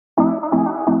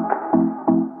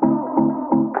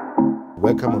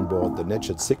Welcome on board the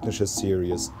Natured Signature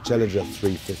Series Challenger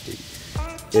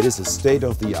 350. It is a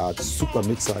state-of-the-art super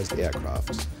mid-sized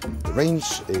aircraft. The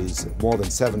range is more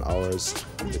than 7 hours,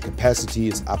 the capacity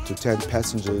is up to 10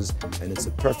 passengers, and it's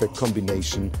a perfect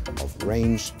combination of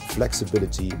range,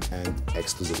 flexibility and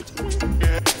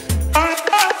exclusivity.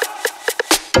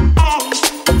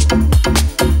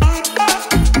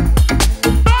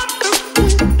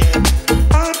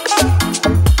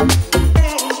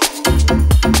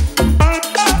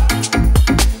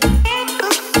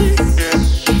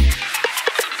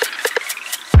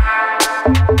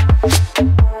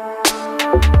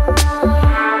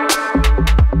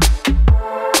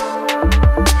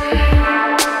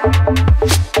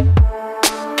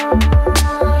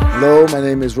 Hello, my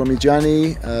name is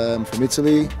Gianni. I'm from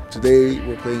Italy. Today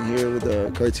we're playing here with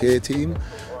the Cartier team.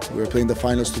 We're playing the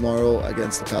finals tomorrow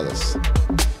against the Palace.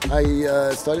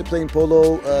 I started playing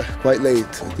polo quite late,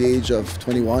 at the age of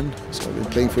 21. So I've been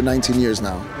playing for 19 years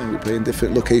now. And we play in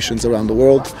different locations around the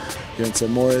world. Here in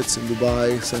St Moritz, in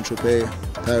Dubai, St Tropez,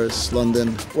 Paris,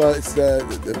 London. Well, it's the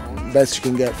best you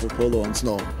can get for polo on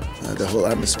snow. The whole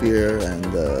atmosphere and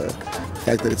the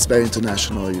fact that it's very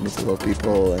international, you meet a lot of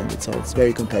people, and it's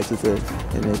very competitive,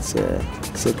 and it's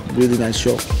a really nice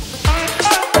show.